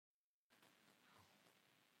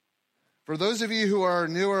For those of you who are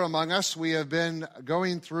newer among us, we have been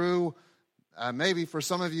going through, maybe for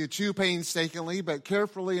some of you too painstakingly, but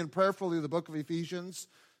carefully and prayerfully, the book of Ephesians,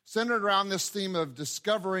 centered around this theme of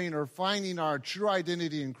discovering or finding our true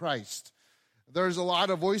identity in Christ. There's a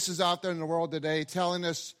lot of voices out there in the world today telling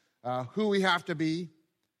us who we have to be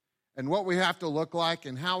and what we have to look like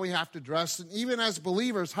and how we have to dress, and even as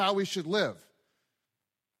believers, how we should live.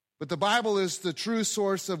 But the Bible is the true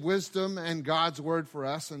source of wisdom and God's word for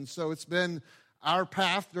us, and so it's been our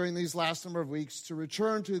path during these last number of weeks to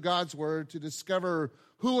return to God's word, to discover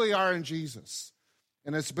who we are in Jesus.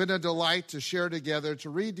 And it's been a delight to share together,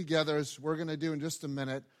 to read together, as we're going to do in just a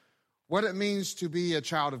minute, what it means to be a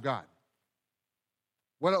child of God,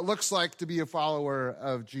 what it looks like to be a follower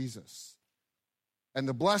of Jesus, and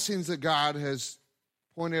the blessings that God has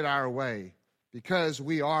pointed our way, because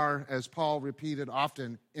we are, as Paul repeated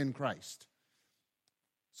often, in Christ.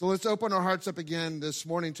 So let's open our hearts up again this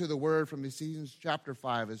morning to the word from Ephesians chapter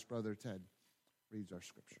 5 as Brother Ted reads our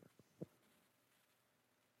scripture.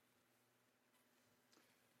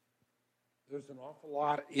 There's an awful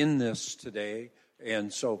lot in this today,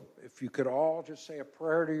 and so if you could all just say a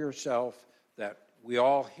prayer to yourself that we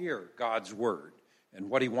all hear God's word and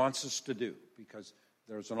what he wants us to do, because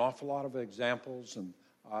there's an awful lot of examples, and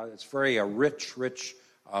it's very a rich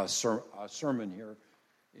sermon here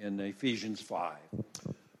in Ephesians 5.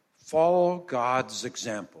 Follow God's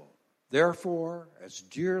example, therefore, as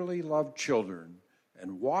dearly loved children,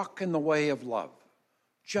 and walk in the way of love,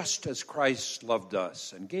 just as Christ loved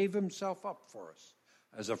us and gave himself up for us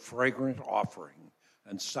as a fragrant offering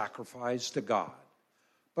and sacrifice to God.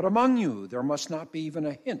 But among you there must not be even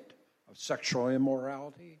a hint of sexual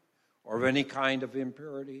immorality, or of any kind of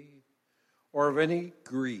impurity, or of any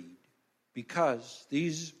greed, because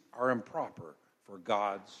these are improper for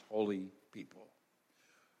God's holy people.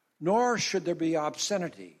 Nor should there be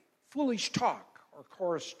obscenity, foolish talk, or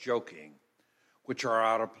coarse joking, which are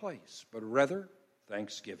out of place, but rather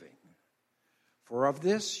thanksgiving. For of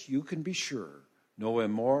this you can be sure, no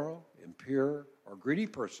immoral, impure, or greedy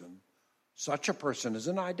person, such a person is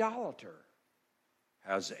an idolater,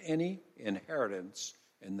 has any inheritance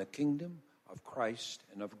in the kingdom of Christ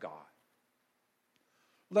and of God.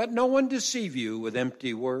 Let no one deceive you with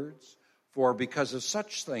empty words, for because of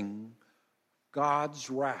such thing, God's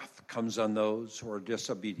wrath comes on those who are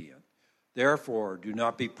disobedient. Therefore, do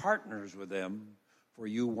not be partners with them, for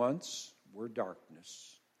you once were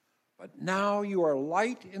darkness. But now you are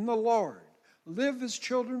light in the Lord. Live as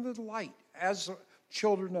children of light, For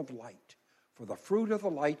the fruit of the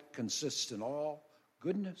light consists in all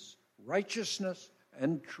goodness, righteousness,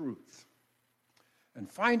 and truth. And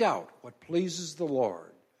find out what pleases the Lord.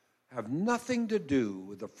 Have nothing to do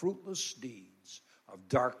with the fruitless deeds of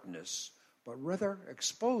darkness, but rather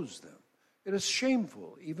expose them. It is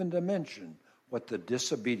shameful even to mention what the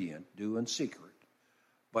disobedient do in secret.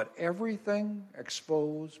 But everything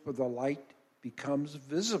exposed by the light becomes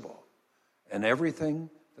visible, and everything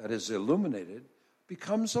that is illuminated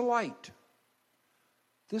becomes a light.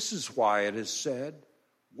 This is why it is said,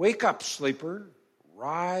 "Wake up, sleeper,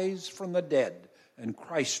 rise from the dead, and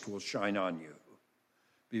Christ will shine on you."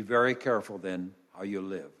 Be very careful then how you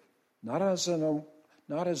live, not as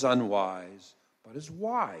unwise, but as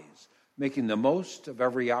wise, making the most of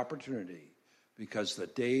every opportunity, because the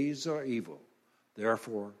days are evil.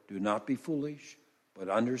 Therefore, do not be foolish, but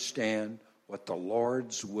understand what the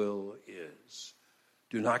Lord's will is.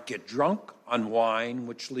 Do not get drunk on wine,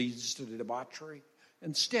 which leads to debauchery.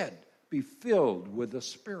 Instead, be filled with the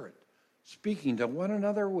Spirit, speaking to one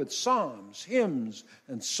another with psalms, hymns,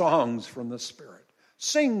 and songs from the Spirit.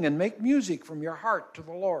 Sing and make music from your heart to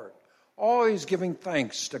the Lord, always giving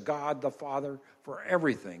thanks to God the Father for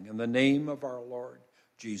everything in the name of our Lord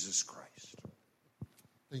Jesus Christ.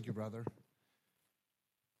 Thank you, brother.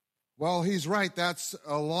 Well, he's right. That's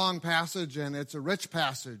a long passage, and it's a rich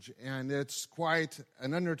passage, and it's quite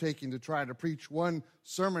an undertaking to try to preach one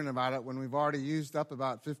sermon about it when we've already used up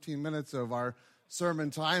about 15 minutes of our sermon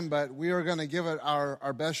time, but we are going to give it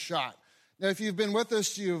our best shot. Now, if you've been with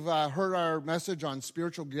us, you've heard our message on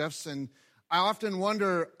spiritual gifts, and I often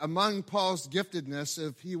wonder, among Paul's giftedness,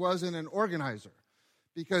 if he wasn't an organizer,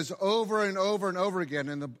 because over and over and over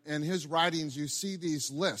again in his writings, you see these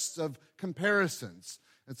lists of comparisons.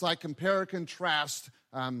 It's like compare and contrast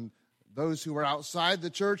those who are outside the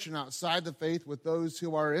church and outside the faith with those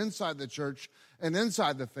who are inside the church and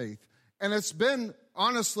inside the faith. And it's been,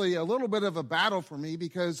 honestly, a little bit of a battle for me,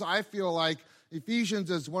 because I feel like Ephesians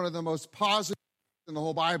is one of the most positive in the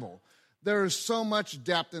whole Bible. There's so much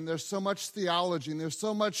depth, and there's so much theology, and there's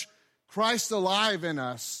so much Christ alive in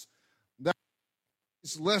us that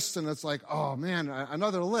these lists, and it's like, oh man,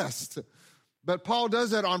 another list. But Paul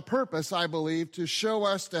does it on purpose, I believe, to show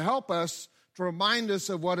us, to help us, to remind us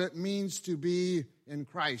of what it means to be in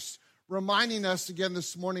Christ. Reminding us again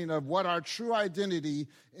this morning of what our true identity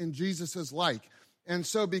in Jesus is like. And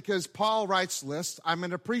so because Paul writes lists, I'm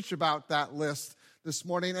going to preach about that list this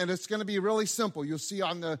morning, and it's going to be really simple. You'll see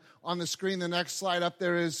on the screen, the next slide up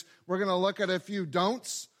there is, we're going to look at a few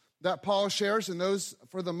don'ts that Paul shares, and those,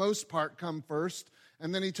 for the most part, come first.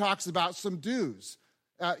 And then he talks about some do's.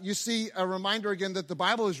 You see a reminder again that the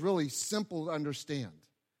Bible is really simple to understand.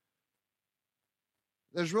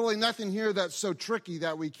 There's really nothing here that's so tricky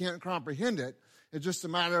that we can't comprehend it. It's just a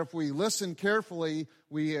matter if we listen carefully,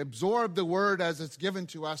 we absorb the word as it's given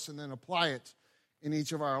to us, and then apply it in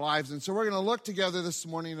each of our lives. And so we're going to look together this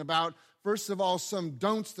morning about, first of all, some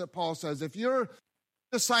don'ts that Paul says. If you're a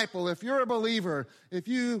disciple, if you're a believer, if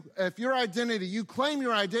your identity, you claim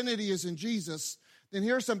your identity is in Jesus, then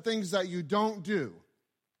here are some things that you don't do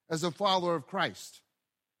as a follower of Christ.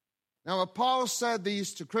 Now, if Paul said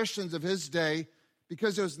these to Christians of his day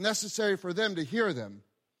because it was necessary for them to hear them,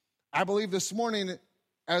 I believe this morning,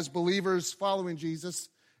 as believers following Jesus,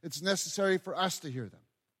 it's necessary for us to hear them.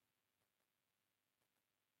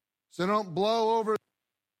 So don't blow over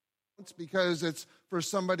because it's for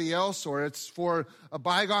somebody else or it's for a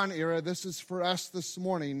bygone era. This is for us this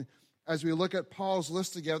morning as we look at Paul's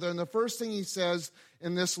list together. And the first thing he says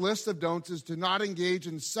in this list of don'ts is to not engage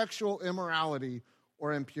in sexual immorality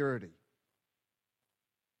or impurity.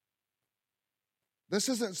 This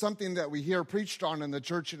isn't something that we hear preached on in the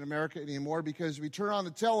church in America anymore because we turn on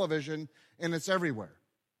the television and it's everywhere.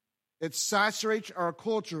 It saturates our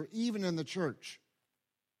culture, even in the church.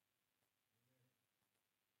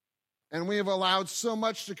 And we have allowed so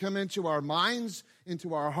much to come into our minds,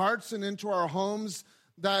 into our hearts, and into our homes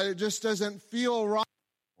that it just doesn't feel right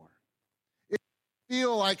anymore. It doesn't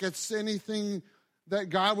feel like it's anything that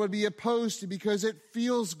God would be opposed to because it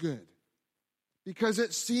feels good, because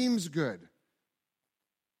it seems good.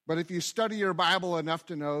 But if you study your Bible enough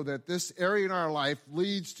to know that this area in our life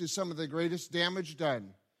leads to some of the greatest damage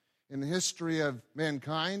done in the history of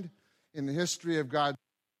mankind, in the history of God,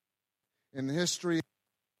 in the history of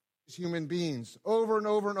human beings, over and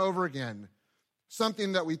over and over again,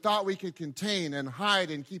 something that we thought we could contain and hide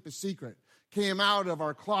and keep a secret came out of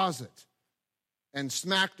our closet and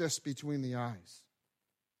smacked us between the eyes.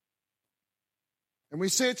 And we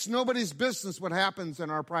say it's nobody's business what happens in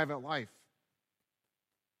our private life.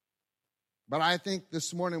 But I think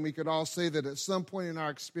this morning we could all say that at some point in our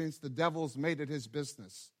experience, the devil's made it his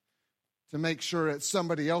business to make sure it's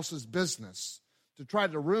somebody else's business, to try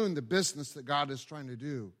to ruin the business that God is trying to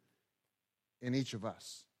do in each of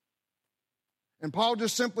us. And Paul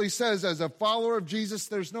just simply says, as a follower of Jesus,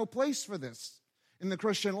 there's no place for this in the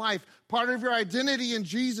Christian life. Part of your identity in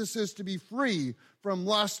Jesus is to be free from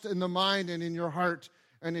lust in the mind and in your heart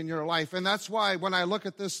and in your life. And that's why when I look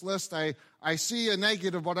at this list, I see a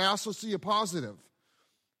negative, but I also see a positive.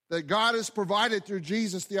 That God has provided through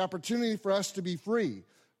Jesus the opportunity for us to be free,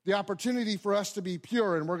 the opportunity for us to be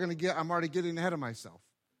pure. And I'm already getting ahead of myself.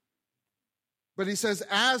 But he says,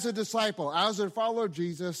 as a disciple, as a follower of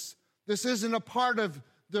Jesus, this isn't a part of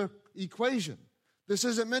the equation. This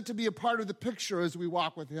isn't meant to be a part of the picture as we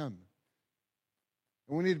walk with him.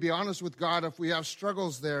 And we need to be honest with God if we have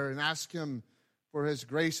struggles there and ask him for his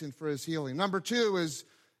grace and for his healing. Number 2 is,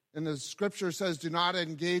 and the scripture says, do not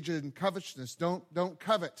engage in covetousness. Don't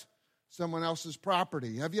covet someone else's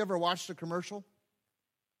property. Have you ever watched a commercial?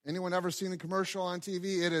 Anyone ever seen a commercial on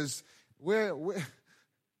TV? It is,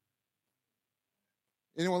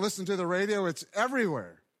 anyone listen to the radio? It's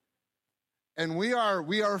everywhere. And we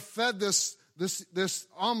are fed this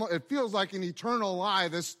almost, it feels like an eternal lie,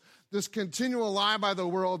 this continual lie by the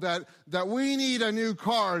world that we need a new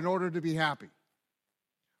car in order to be happy.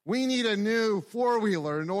 We need a new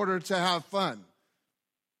four-wheeler in order to have fun.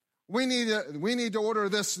 We need to order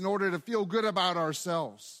this in order to feel good about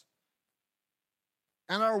ourselves.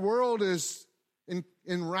 And our world is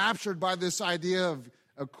enraptured by this idea of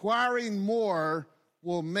acquiring more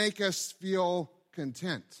will make us feel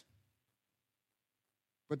content.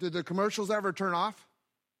 But did the commercials ever turn off?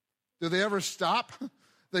 Do they ever stop?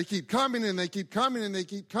 They keep coming and they keep coming and they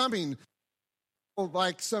keep coming.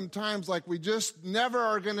 Like sometimes, like we just never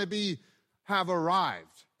are going to have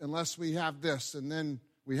arrived unless we have this. And then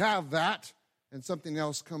we have that and something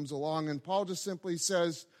else comes along. And Paul just simply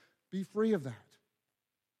says, be free of that.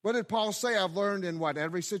 What did Paul say? I've learned in what?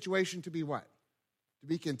 Every situation to be what? To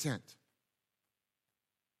be content.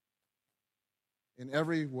 In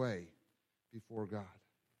every way before God.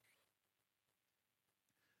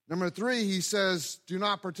 Number 3, he says, do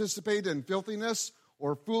not participate in filthiness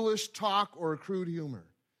or foolish talk or crude humor.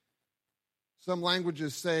 Some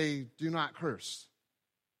languages say, do not curse.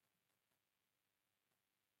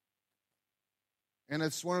 And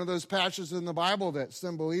it's one of those passages in the Bible that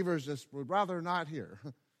some believers just would rather not hear.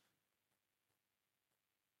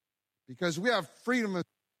 Because we have freedom.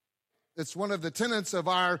 It's one of the tenets of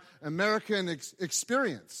our American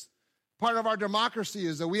experience. Part of our democracy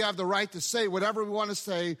is that we have the right to say whatever we want to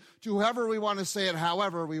say to whoever we want to say it,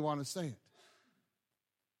 however we want to say it.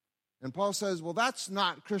 And Paul says, well, that's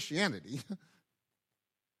not Christianity.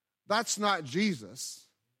 That's not Jesus.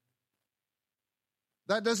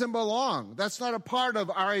 That doesn't belong. That's not a part of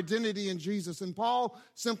our identity in Jesus. And Paul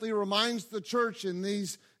simply reminds the church in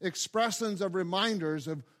these expressions of reminders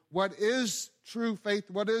of what is true faith,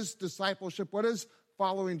 what is discipleship, what is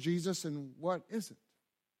following Jesus, and what isn't.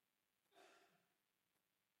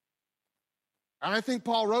 And I think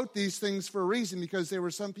Paul wrote these things for a reason, because there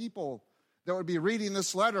were some people that would be reading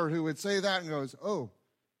this letter who would say that and goes, oh,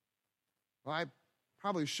 well, I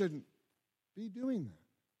probably shouldn't be doing that.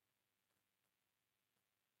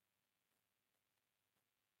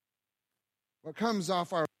 What comes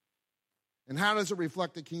off our, and how does it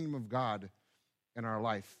reflect the kingdom of God in our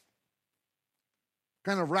life?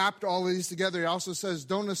 Kind of wrapped all of these together. He also says,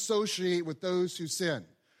 don't associate with those who sin.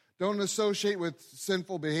 Don't associate with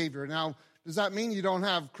sinful behavior. Now, does that mean you don't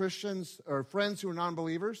have Christians or friends who are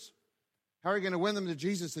non-believers? How are you going to win them to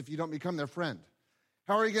Jesus if you don't become their friend?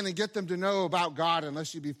 How are you going to get them to know about God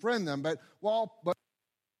unless you befriend them? But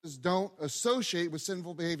don't associate with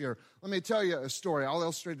sinful behavior. Let me tell you a story. I'll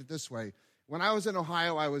illustrate it this way. When I was in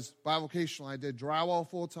Ohio, I was bivocational. I did drywall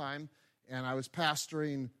full-time, and I was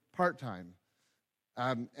pastoring part-time.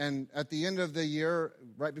 And at the end of the year,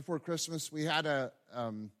 right before Christmas, we had a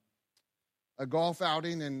golf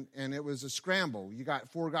outing, and it was a scramble. You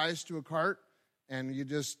got 4 guys to a cart, and you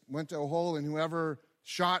just went to a hole, and whoever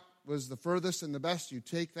shot was the furthest and the best, you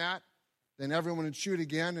take that. Then everyone would shoot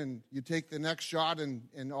again, and you take the next shot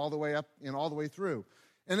and all the way up and all the way through.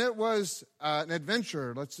 And it was an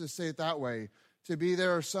adventure, let's just say it that way, to be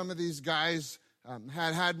there. Some of these guys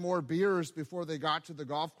had more beers before they got to the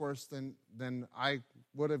golf course than I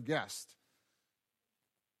would have guessed.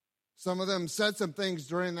 Some of them said some things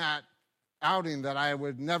during that outing that I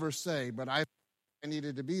would never say, but I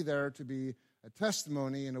needed to be there to be a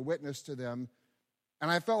testimony and a witness to them. And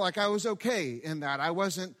I felt like I was okay in that. I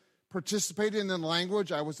wasn't participating in the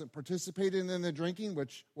language. I wasn't participating in the drinking,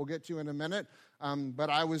 which we'll get to in a minute. But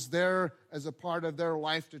I was there as a part of their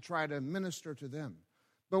life to try to minister to them.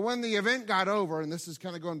 But when the event got over, and this is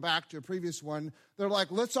kind of going back to a previous one, they're like,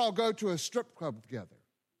 let's all go to a strip club together.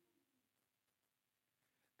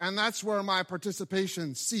 And that's where my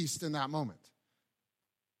participation ceased in that moment.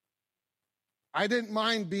 I didn't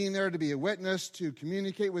mind being there to be a witness, to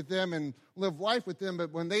communicate with them and live life with them,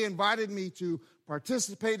 but when they invited me to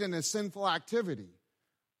participate in a sinful activity,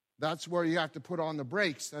 that's where you have to put on the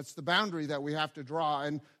brakes. That's the boundary that we have to draw.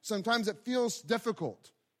 And sometimes it feels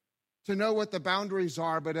difficult to know what the boundaries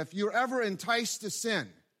are, but if you're ever enticed to sin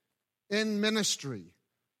in ministry,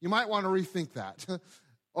 you might want to rethink that.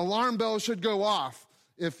 Alarm bells should go off.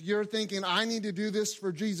 If you're thinking, I need to do this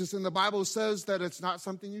for Jesus, and the Bible says that it's not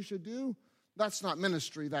something you should do, that's not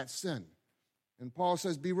ministry, that's sin. And Paul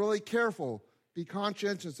says, be really careful, be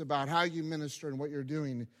conscientious about how you minister and what you're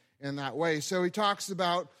doing in that way. So he talks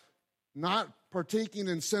about not partaking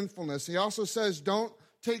in sinfulness. He also says, don't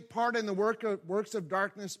take part in the works of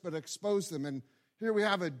darkness, but expose them. And here we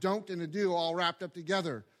have a don't and a do all wrapped up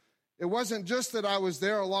together. It wasn't just that I was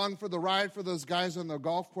there along for the ride for those guys on the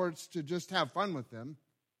golf course to just have fun with them,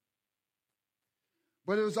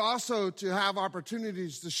 but it was also to have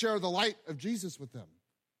opportunities to share the light of Jesus with them.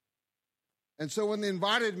 And so when they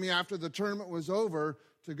invited me after the tournament was over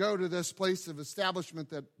to go to this place of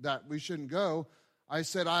establishment that we shouldn't go, I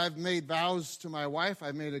said, I've made vows to my wife.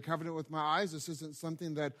 I've made a covenant with my eyes. This isn't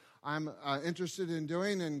something that I'm interested in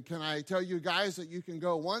doing. And can I tell you guys that you can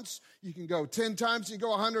go once, you can go 10 times, you can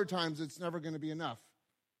go 100 times. It's never going to be enough.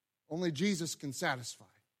 Only Jesus can satisfy.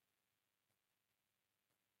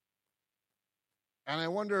 And I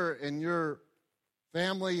wonder in your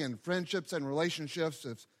family and friendships and relationships,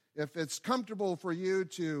 if it's comfortable for you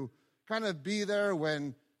to kind of be there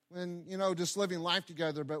when just living life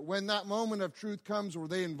together, but when that moment of truth comes where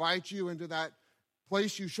they invite you into that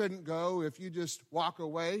place you shouldn't go, if you just walk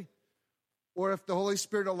away, or if the Holy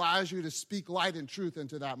Spirit allows you to speak light and truth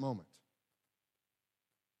into that moment.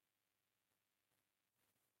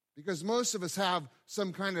 Because most of us have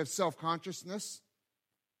some kind of self-consciousness.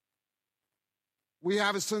 We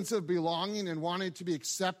have a sense of belonging and wanting to be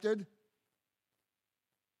accepted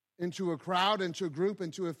into a crowd, into a group,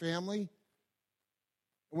 into a family.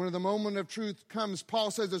 When the moment of truth comes, Paul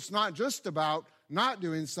says it's not just about not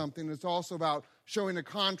doing something, it's also about showing a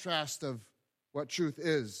contrast of what truth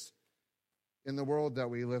is in the world that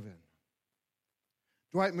we live in.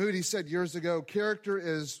 Dwight Moody said years ago, character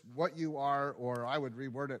is what you are, or I would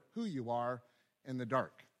reword it, who you are in the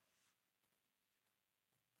dark.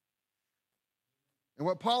 And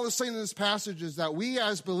what Paul is saying in this passage is that we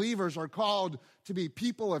as believers are called to be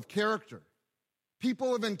people of character,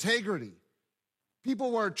 people of integrity,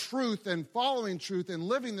 people where truth and following truth and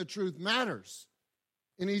living the truth matters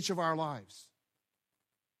in each of our lives.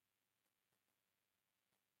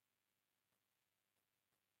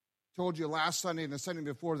 Told you last Sunday and the Sunday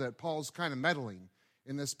before that Paul's kind of meddling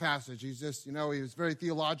in this passage. He's just, he was very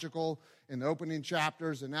theological in the opening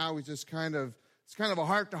chapters, and now he's just it's kind of a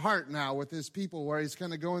heart-to-heart now with his people where he's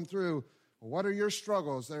kind of going through, well, what are your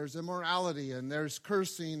struggles? There's immorality, and there's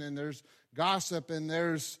cursing, and there's gossip, and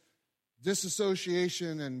there's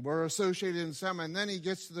disassociation, and we're associated in some. And then he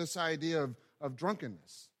gets to this idea of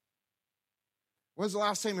drunkenness. When's the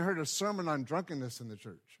last time you heard a sermon on drunkenness in the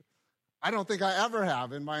church? I don't think I ever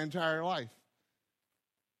have in my entire life.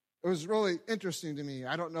 It was really interesting to me.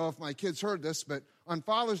 I don't know if my kids heard this, but on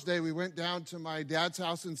Father's Day, we went down to my dad's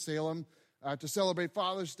house in Salem to celebrate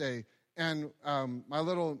Father's Day. And my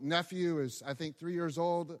little nephew is, I think, 3 years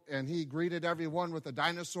old, and he greeted everyone with a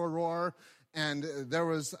dinosaur roar. And there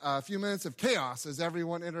was a few minutes of chaos as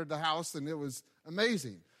everyone entered the house, and it was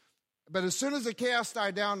amazing. But as soon as the chaos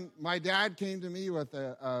died down, my dad came to me with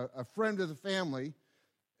a friend of the family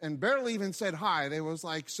and barely even said hi. They was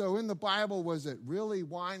like, so in the Bible, was it really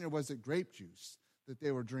wine or was it grape juice that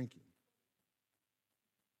they were drinking?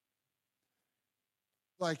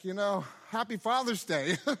 Like, happy Father's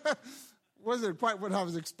Day. Wasn't quite what I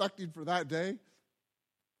was expecting for that day.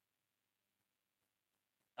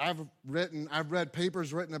 I've read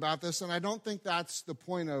papers written about this, and I don't think that's the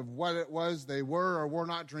point of what it was they were or were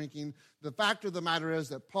not drinking. The fact of the matter is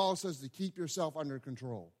that Paul says to keep yourself under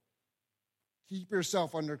control. Keep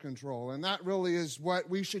yourself under control. And that really is what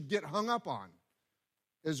we should get hung up on,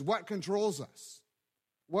 is what controls us.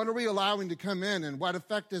 What are we allowing to come in, and what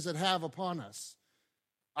effect does it have upon us?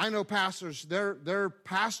 I know pastors, their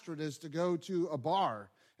pastorate is to go to a bar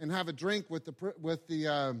and have a drink with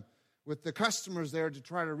the customers there to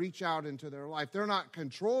try to reach out into their life. They're not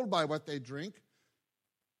controlled by what they drink.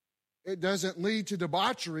 It doesn't lead to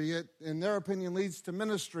debauchery. It, in their opinion, leads to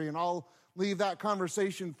ministry, and I'll leave that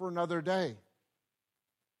conversation for another day.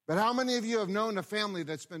 But how many of you have known a family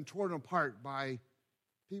that's been torn apart by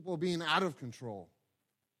people being out of control,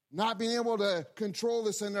 not being able to control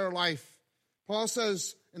this in their life? Paul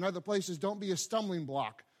says in other places, don't be a stumbling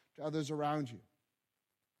block to others around you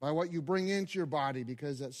by what you bring into your body,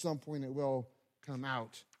 because at some point it will come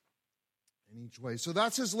out in each way. So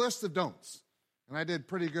that's his list of don'ts. And I did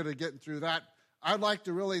pretty good at getting through that. I'd like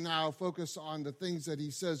to really now focus on the things that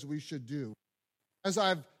he says we should do. As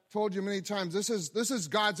I've told you many times, this is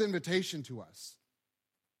God's invitation to us.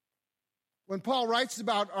 When Paul writes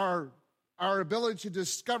about our ability to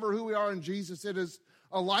discover who we are in Jesus, it is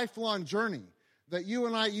a lifelong journey that you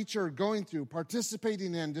and I each are going through,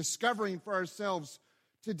 participating in, discovering for ourselves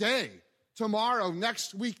today, tomorrow,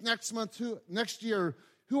 next week, next month, next year,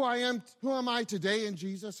 who am I today in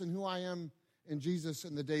Jesus, and who I am in Jesus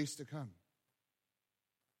in the days to come.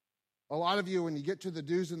 A lot of you, when you get to the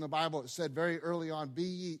do's in the Bible, it said very early on, be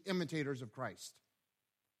ye imitators of Christ.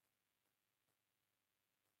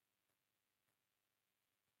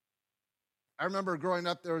 I remember growing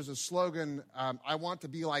up, there was a slogan, I want to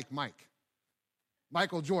be like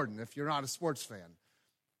Michael Jordan, if you're not a sports fan.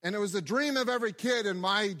 And it was the dream of every kid in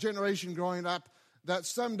my generation growing up that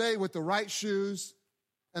someday with the right shoes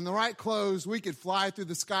and the right clothes, we could fly through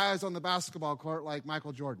the skies on the basketball court like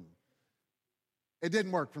Michael Jordan. It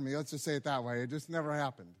didn't work for me, let's just say it that way. It just never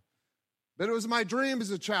happened. But it was my dream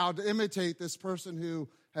as a child to imitate this person who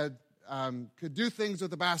had could do things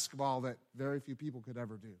with the basketball that very few people could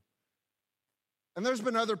ever do. And there's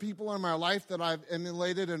been other people in my life that I've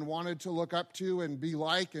emulated and wanted to look up to and be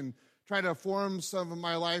like and try to form some of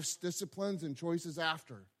my life's disciplines and choices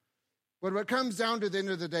after. But what comes down to the end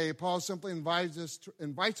of the day, Paul simply invites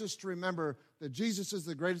us to remember that Jesus is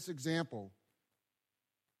the greatest example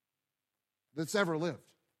that's ever lived.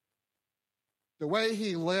 The way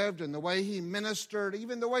he lived and the way he ministered,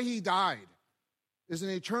 even the way he died, is an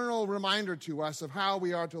eternal reminder to us of how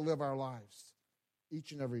we are to live our lives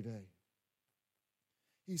each and every day.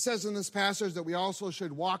 He says in this passage that we also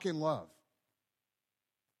should walk in love.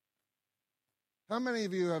 How many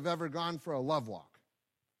of you have ever gone for a love walk?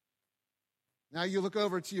 Now you look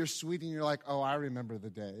over to your sweetie and you're like, oh, I remember the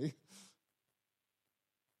day.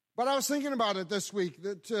 But I was thinking about it this week,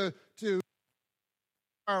 that to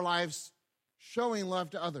our lives showing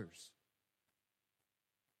love to others.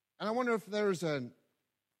 And I wonder if there's a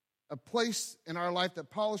place in our life that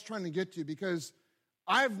Paul is trying to get to, because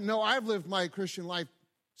I've lived my Christian life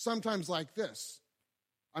sometimes like this.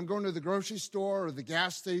 I'm going to the grocery store or the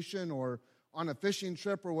gas station or on a fishing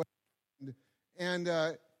trip or whatever. And,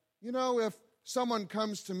 if someone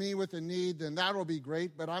comes to me with a need, then that'll be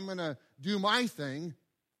great, but I'm going to do my thing.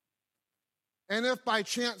 And if by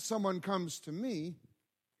chance someone comes to me,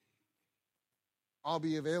 I'll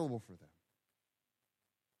be available for them.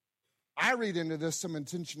 I read into this some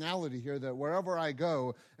intentionality here, that wherever I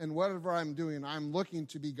go and whatever I'm doing, I'm looking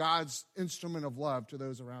to be God's instrument of love to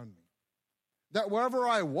those around me. That wherever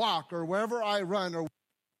I walk or wherever I run or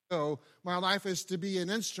go, my life is to be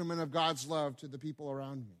an instrument of God's love to the people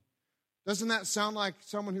around me. Doesn't that sound like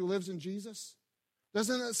someone who lives in Jesus?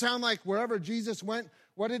 Doesn't it sound like wherever Jesus went,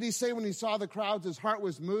 what did he say when he saw the crowds? His heart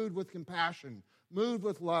was moved with compassion, moved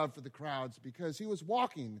with love for the crowds, because he was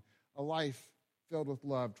walking a life filled with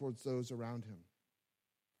love towards those around him.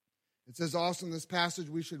 It says also in this passage,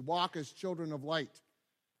 we should walk as children of light,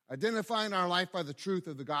 identifying our life by the truth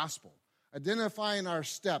of the gospel, identifying our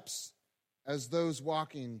steps as those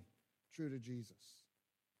walking true to Jesus.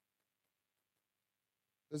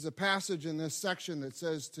 There's a passage in this section that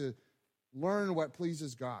says to learn what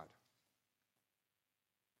pleases God.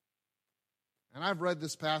 And I've read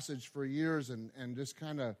this passage for years and just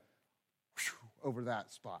kind of over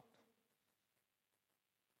that spot.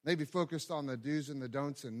 Maybe focused on the do's and the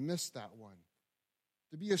don'ts and missed that one.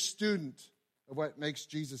 To be a student of what makes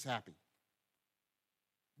Jesus happy.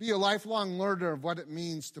 Be a lifelong learner of what it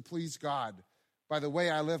means to please God by the way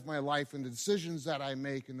I live my life and the decisions that I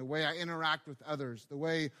make and the way I interact with others, the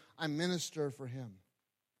way I minister for him.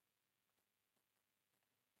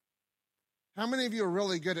 How many of you are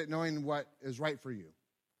really good at knowing what is right for you?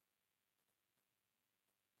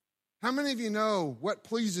 How many of you know what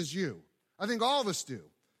pleases you? I think all of us do.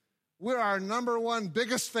 We're our number one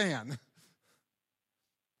biggest fan.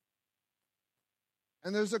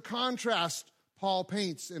 And there's a contrast Paul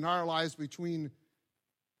paints in our lives between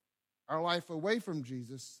our life away from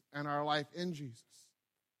Jesus and our life in Jesus.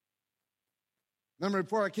 Remember,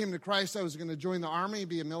 before I came to Christ, I was going to join the army,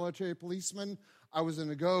 be a military policeman. I was going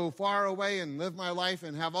to go far away and live my life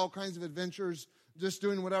and have all kinds of adventures, just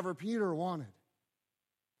doing whatever Peter wanted.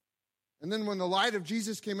 And then when the light of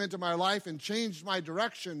Jesus came into my life and changed my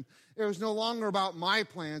direction, it was no longer about my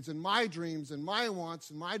plans and my dreams and my wants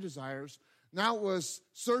and my desires. Now it was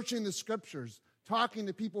searching the scriptures, talking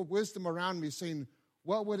to people of wisdom around me, saying,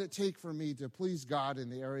 what would it take for me to please God in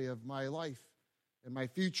the area of my life and my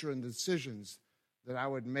future and the decisions that I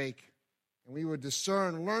would make? And we would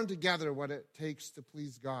discern, learn together what it takes to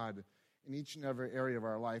please God in each and every area of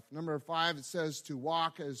our life. Number 5, it says to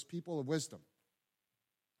walk as people of wisdom.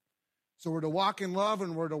 So we're to walk in love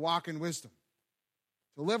and we're to walk in wisdom.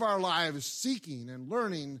 To live our lives seeking and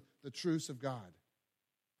learning the truths of God.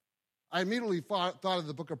 I immediately thought of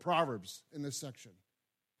the book of Proverbs in this section.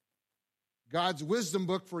 God's wisdom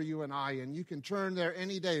book for you and I, and you can turn there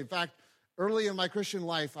any day. In fact, early in my Christian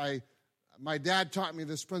life, my dad taught me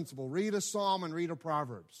this principle. Read a psalm and read a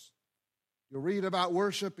Proverbs. You'll read about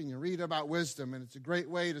worship and you read about wisdom, and it's a great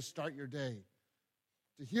way to start your day.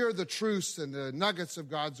 To hear the truths and the nuggets of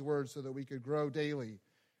God's word so that we could grow daily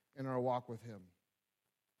in our walk with him.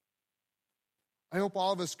 I hope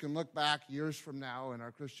all of us can look back years from now in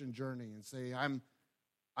our Christian journey and say, I'm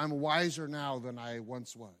wiser now than I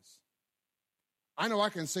once was. I know I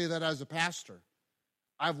can say that as a pastor.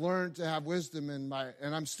 I've learned to have wisdom and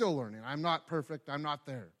I'm still learning. I'm not perfect. I'm not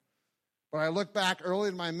there. But I look back early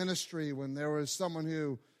in my ministry when there was someone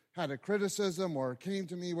who had a criticism or came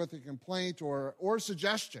to me with a complaint or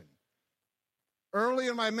suggestion. Early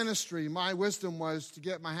in my ministry, my wisdom was to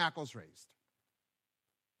get my hackles raised.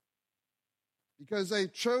 Because they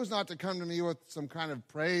chose not to come to me with some kind of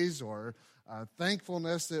praise or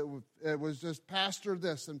thankfulness. It was just pastor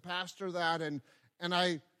this and pastor that. And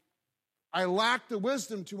I lacked the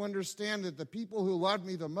wisdom to understand that the people who loved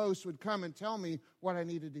me the most would come and tell me what I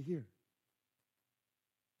needed to hear.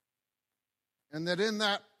 And that in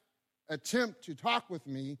that attempt to talk with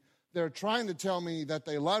me, they're trying to tell me that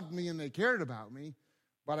they loved me and they cared about me,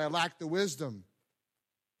 but I lacked the wisdom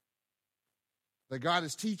that God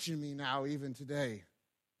is teaching me now, even today,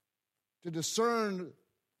 to discern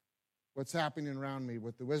what's happening around me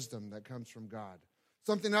with the wisdom that comes from God.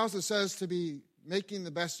 Something else that says to be making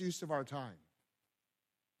the best use of our time.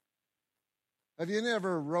 Have you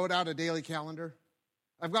ever wrote out a daily calendar?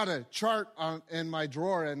 I've got a chart in my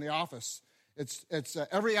drawer in the office, It's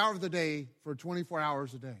every hour of the day for 24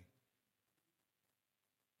 hours a day.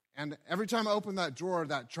 And every time I open that drawer,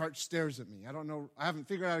 that chart stares at me. I don't know, I haven't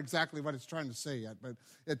figured out exactly what it's trying to say yet, but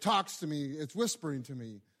it talks to me, it's whispering to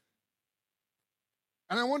me.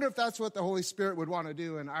 And I wonder if that's what the Holy Spirit would want to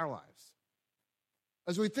do in our lives.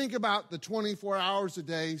 As we think about the 24 hours a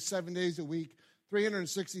day, 7 days a week,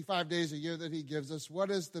 365 days a year that he gives us,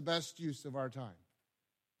 what is the best use of our time?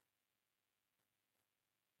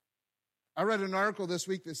 I read an article this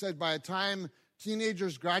week that said by the time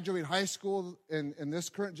teenagers graduate high school in this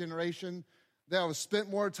current generation, they'll have spent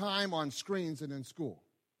more time on screens than in school.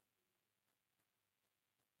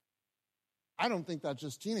 I don't think that's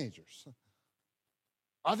just teenagers.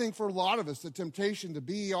 I think for a lot of us, the temptation to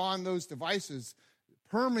be on those devices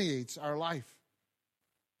permeates our life.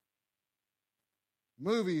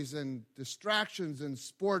 Movies and distractions and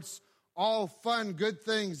sports, all fun, good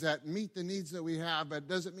things that meet the needs that we have, but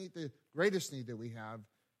doesn't meet the greatest need that we have,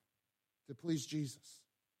 to please Jesus.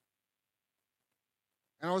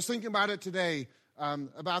 And I was thinking about it today,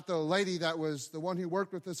 about the lady that was the one who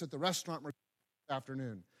worked with us at the restaurant this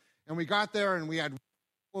afternoon. And we got there and we had more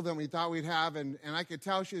people than we thought we'd have, and I could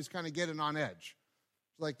tell she was kind of getting on edge.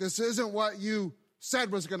 Like, this isn't what you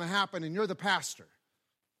said was going to happen, and you're the pastor.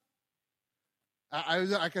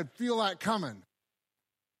 I could feel that coming.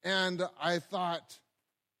 And I thought,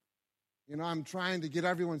 I'm trying to get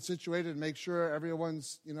everyone situated and make sure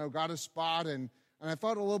everyone's, got a spot. And I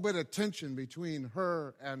felt a little bit of tension between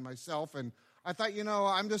her and myself. And I thought,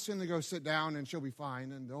 I'm just going to go sit down and she'll be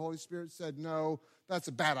fine. And the Holy Spirit said, no, that's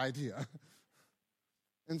a bad idea.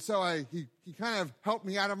 And so he kind of helped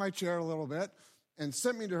me out of my chair a little bit and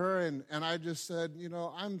sent me to her. And I just said,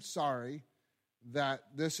 I'm sorry that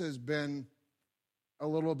this has been a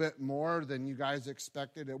little bit more than you guys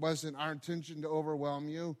expected. It wasn't our intention to overwhelm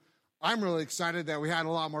you. I'm really excited that we had a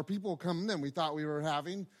lot more people come than we thought we were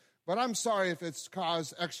having. But I'm sorry if it's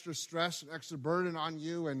caused extra stress and extra burden on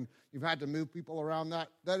you and you've had to move people around. That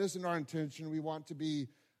isn't our intention. We want to be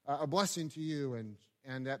a blessing to you,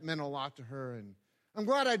 and that meant a lot to her. And I'm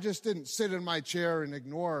glad I just didn't sit in my chair and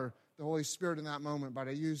ignore the Holy Spirit in that moment, but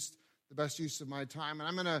I used the best use of my time. And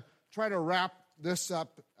I'm going to try to wrap this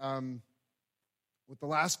up with the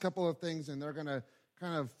last couple of things, and they're going to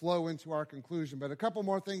kind of flow into our conclusion. But a couple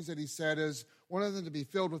more things that he said is, one of them to be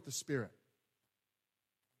filled with the Spirit.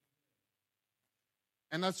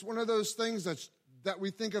 And that's one of those things that we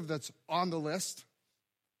think of that's on the list.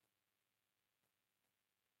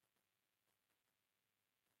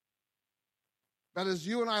 But as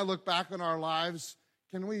you and I look back on our lives,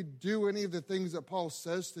 can we do any of the things that Paul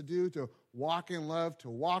says to do, to walk in love, to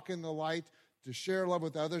walk in the light, to share love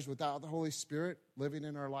with others without the Holy Spirit living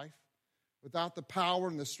in our life? Without the power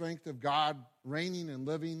and the strength of God reigning and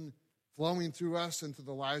living, flowing through us into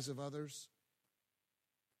the lives of others?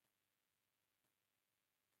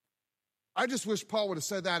 I just wish Paul would have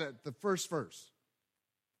said that at the first verse.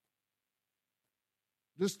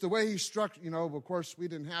 Just the way he structured, of course, we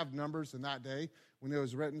didn't have numbers in that day when it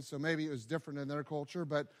was written, so maybe it was different in their culture.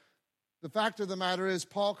 But the fact of the matter is,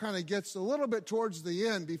 Paul kind of gets a little bit towards the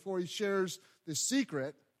end before he shares the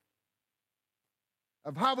secret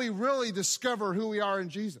of how we really discover who we are in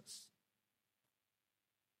Jesus.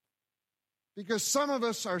 Because some of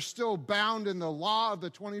us are still bound in the law of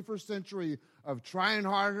the 21st century of trying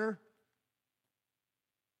harder,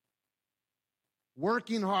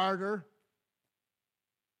 working harder,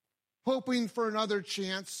 hoping for another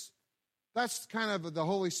chance. That's kind of the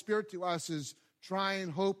Holy Spirit to us, is trying,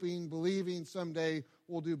 hoping, believing someday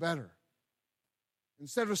we'll do better.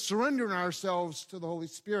 Instead of surrendering ourselves to the Holy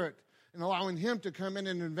Spirit and allowing him to come in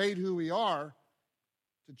and invade who we are,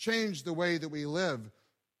 to change the way that we live,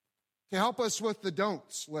 to help us with the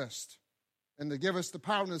don'ts list, and to give us the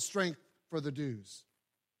power and the strength for the do's.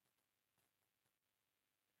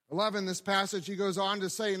 11, this passage, he goes on to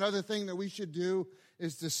say another thing that we should do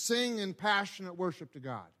is to sing in passionate worship to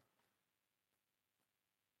God.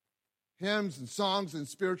 Hymns and songs and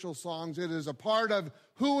spiritual songs, it is a part of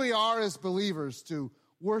who we are as believers to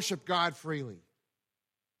worship God freely.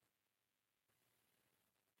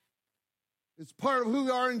 It's part of who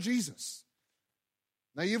we are in Jesus.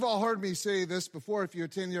 Now, you've all heard me say this before if you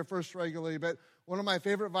attend here first regularly, but one of my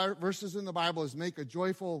favorite verses in the Bible is make a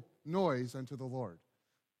joyful noise unto the Lord.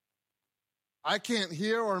 I can't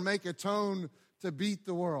hear or make a tone to beat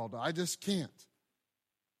the world. I just can't.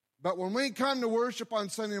 But when we come to worship on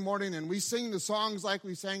Sunday morning and we sing the songs like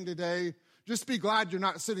we sang today, just be glad you're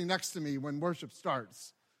not sitting next to me when worship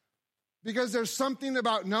starts. Because there's something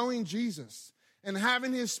about knowing Jesus and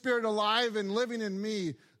having his Spirit alive and living in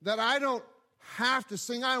me that I don't have to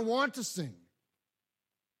sing. I want to sing.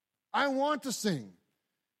 I want to sing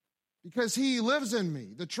because he lives in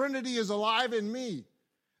me. The Trinity is alive in me.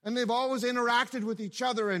 And they've always interacted with each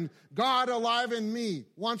other, and God alive in me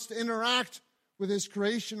wants to interact with his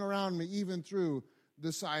creation around me, even through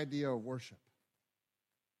this idea of worship.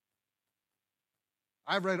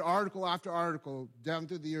 I've read article after article down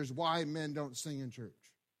through the years why men don't sing in church.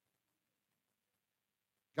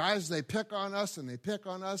 Guys, they pick on us, and they pick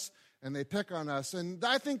on us, and they pick on us. And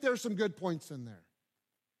I think there's some good points in there.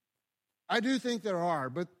 I do think there are,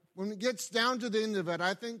 but when it gets down to the end of it,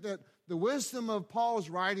 I think that the wisdom of Paul's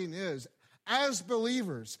writing is, as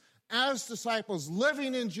believers, as disciples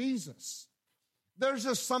living in Jesus, there's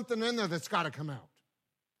just something in there that's got to come out.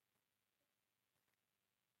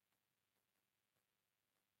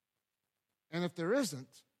 And if there isn't,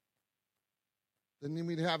 then we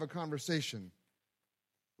need to have a conversation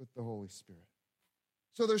with the Holy Spirit.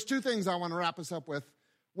 So there's two things I want to wrap us up with.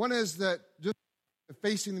 One is that just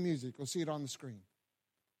facing the music. We'll see it on the screen.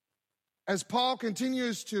 As Paul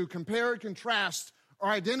continues to compare and contrast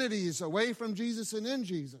our identities away from Jesus and in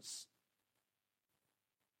Jesus,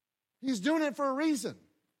 he's doing it for a reason.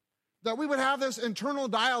 That we would have this internal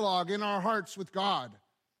dialogue in our hearts with God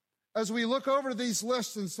as we look over these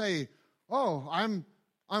lists and say, oh,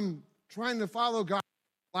 I'm trying to follow God,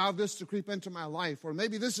 allow this to creep into my life. Or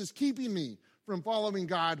maybe this is keeping me from following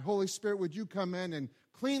God. Holy Spirit, would you come in and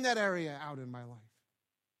clean that area out in my life?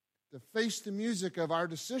 To face the music of our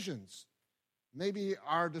decisions, maybe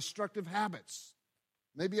our destructive habits,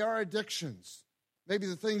 maybe our addictions, maybe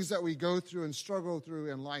the things that we go through and struggle through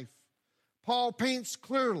in life. Paul paints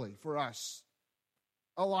clearly for us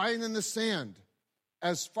a line in the sand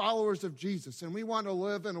as followers of Jesus, and we want to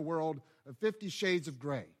live in a world of 50 shades of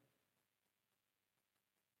gray.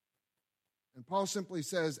 And Paul simply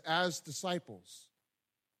says, as disciples,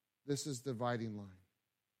 this is the dividing line.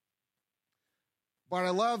 But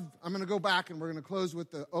I'm going to go back and we're going to close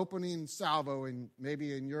with the opening salvo, and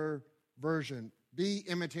maybe in your version, be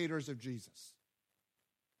imitators of Jesus.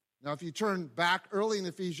 Now, if you turn back early in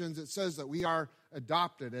Ephesians, it says that we are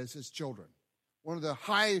adopted as his children. One of the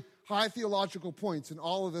high theological points in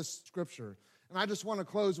all of this scripture. And I just want to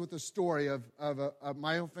close with a story of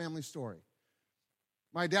my own family story.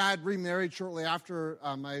 My dad remarried shortly after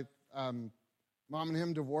my mom and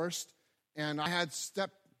him divorced, and I had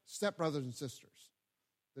step brothers and sisters.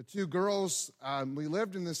 The two girls, we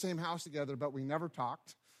lived in the same house together, but we never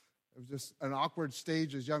talked. It was just an awkward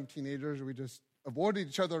stage as young teenagers. We just avoided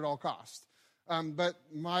each other at all costs. But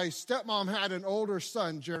my stepmom had an older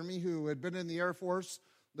son, Jeremy, who had been in the Air Force,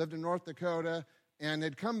 lived in North Dakota, and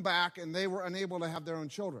had come back, and they were unable to have their own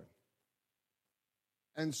children.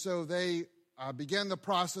 And so they began the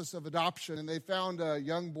process of adoption, and they found a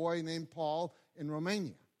young boy named Paul in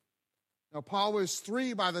Romania. Now, Paul was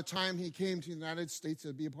 3 by the time he came to the United States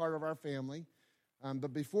to be a part of our family.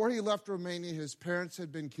 But before he left Romania, his parents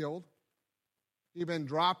had been killed. He'd been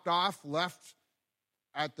dropped off, left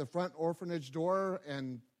at the front orphanage door,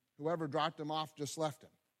 and whoever dropped him off just left him.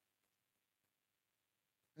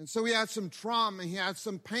 And so he had some trauma, he had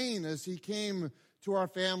some pain as he came to our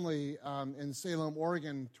family in Salem,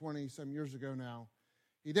 Oregon, 20-some years ago now.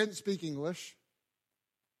 He didn't speak English.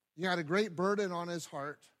 He had a great burden on his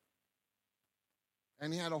heart.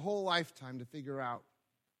 And he had a whole lifetime to figure out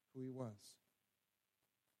who he was.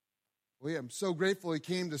 I'm so grateful he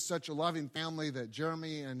came to such a loving family that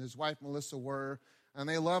Jeremy and his wife Melissa were. And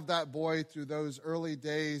they loved that boy through those early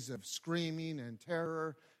days of screaming and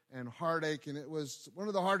terror and heartache. And it was one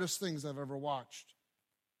of the hardest things I've ever watched,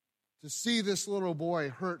 to see this little boy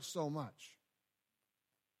hurt so much.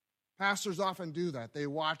 Pastors often do that. They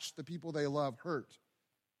watch the people they love hurt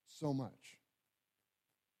so much.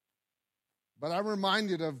 But I'm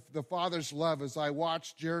reminded of the Father's love as I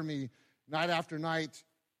watched Jeremy night after night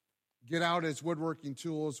get out his woodworking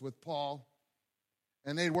tools with Paul.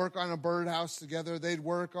 And they'd work on a birdhouse together. They'd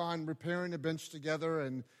work on repairing a bench together.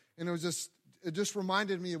 And it just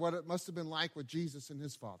reminded me of what it must have been like with Jesus and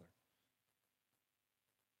his Father.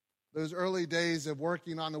 Those early days of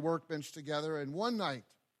working on the workbench together. And one night,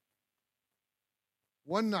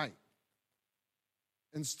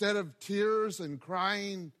 instead of tears and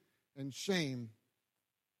crying and shame,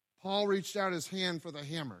 Paul reached out his hand for the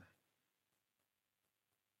hammer.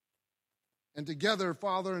 And together,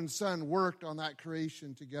 Father and Son worked on that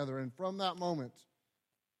creation together. And from that moment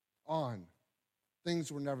on,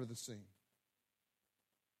 things were never the same.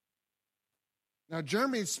 Now,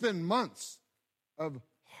 Jeremy spent months of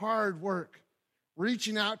hard work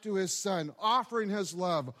reaching out to his son, offering his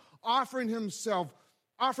love, offering himself,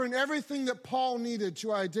 offering everything that Paul needed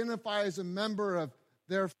to identify as a member of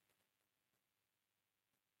their family.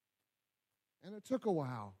 And it took a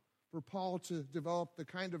while. for Paul to develop the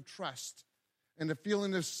kind of trust and a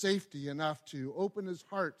feeling of safety enough to open his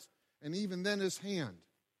heart and even then his hand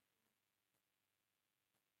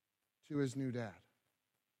to his new dad.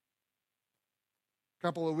 A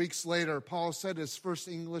couple of weeks later, Paul said his first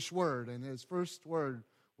English word, and his first word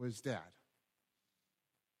was dad.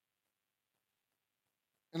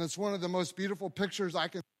 And it's one of the most beautiful pictures I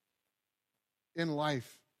can in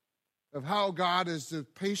life of how God is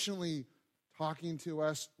patiently talking to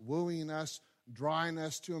us, wooing us, drawing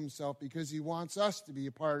us to himself because he wants us to be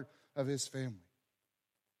a part of his family.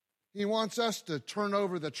 He wants us to turn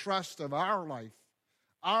over the trust of our life,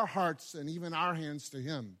 our hearts, and even our hands to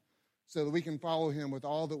him so that we can follow him with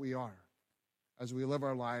all that we are as we live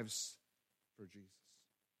our lives for Jesus.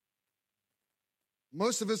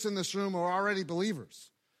 Most of us in this room are already believers.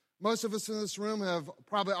 Most of us in this room have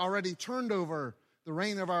probably already turned over the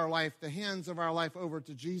reign of our life, the hands of our life over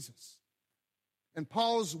to Jesus. And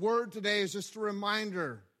Paul's word today is just a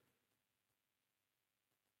reminder.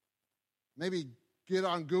 Maybe get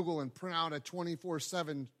on Google and print out a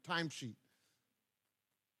 24/7 timesheet.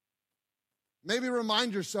 Maybe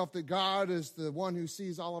remind yourself that God is the one who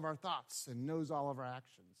sees all of our thoughts and knows all of our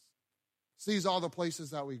actions, sees all the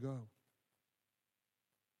places that we go.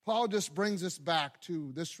 Paul just brings us back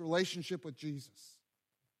to this relationship with Jesus.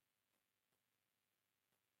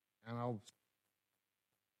 And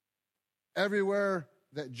everywhere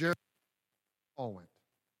that Paul went,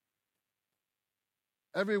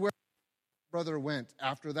 everywhere brother went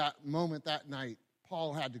after that moment that night,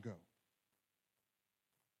 Paul had to go.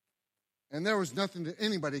 And there was nothing that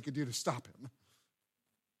anybody could do to stop him.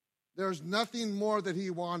 There's nothing more that he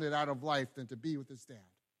wanted out of life than to be with his dad.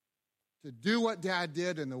 To do what dad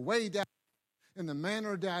did in the way dad, in the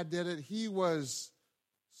manner dad did it, he was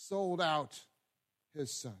sold out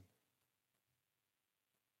his son.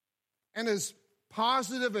 And as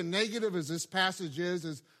positive and negative as this passage is,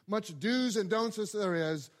 as much do's and don'ts as there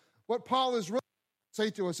is, what Paul is really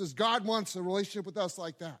saying to us is God wants a relationship with us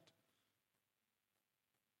like that.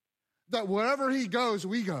 That wherever he goes,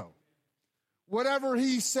 we go. Whatever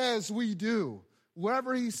he says, we do.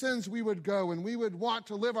 Wherever he sends, we would go, and we would want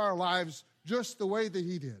to live our lives just the way that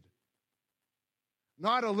he did.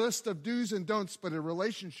 Not a list of do's and don'ts, but a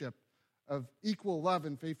relationship of equal love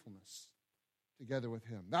and faithfulness together with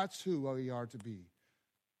him. That's who we are to be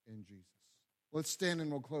in Jesus. Let's stand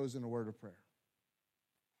and we'll close in a word of prayer.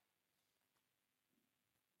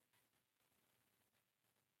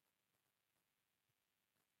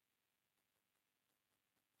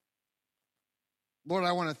 Lord,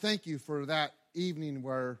 I want to thank you for that evening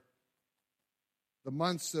where the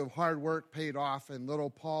months of hard work paid off and little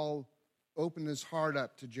Paul opened his heart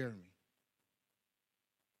up to Jeremy.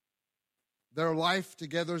 Their life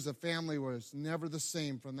together as a family was never the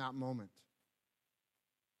same from that moment.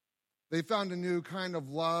 They found a new kind of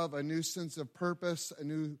love, a new sense of purpose, a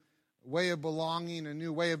new way of belonging, a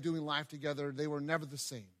new way of doing life together. They were never the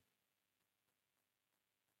same.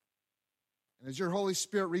 And as your Holy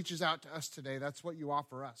Spirit reaches out to us today, that's what you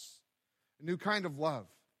offer us. A new kind of love,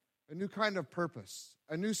 a new kind of purpose,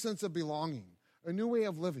 a new sense of belonging, a new way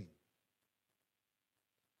of living.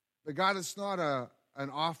 But God, it's not an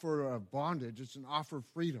offer of bondage, it's an offer of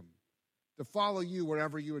freedom to follow you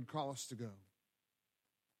wherever you would call us to go.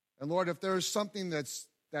 And Lord, if there is something that's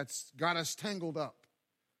got us tangled up,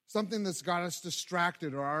 something that's got us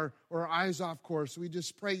distracted or our eyes off course, we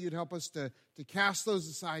just pray you'd help us to cast those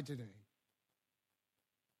aside today.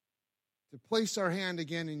 To place our hand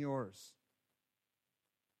again in yours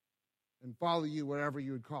and follow you wherever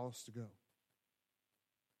you would call us to go.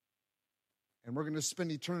 And we're going to spend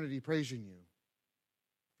eternity praising you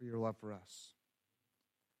for your love for us.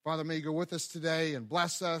 Father, may you go with us today and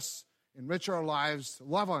bless us, enrich our lives,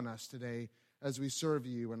 love on us today as we serve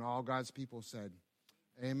you. And all God's people said,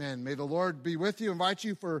 amen. May the Lord be with you, invite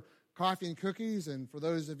you for coffee and cookies, and for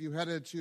those of you headed to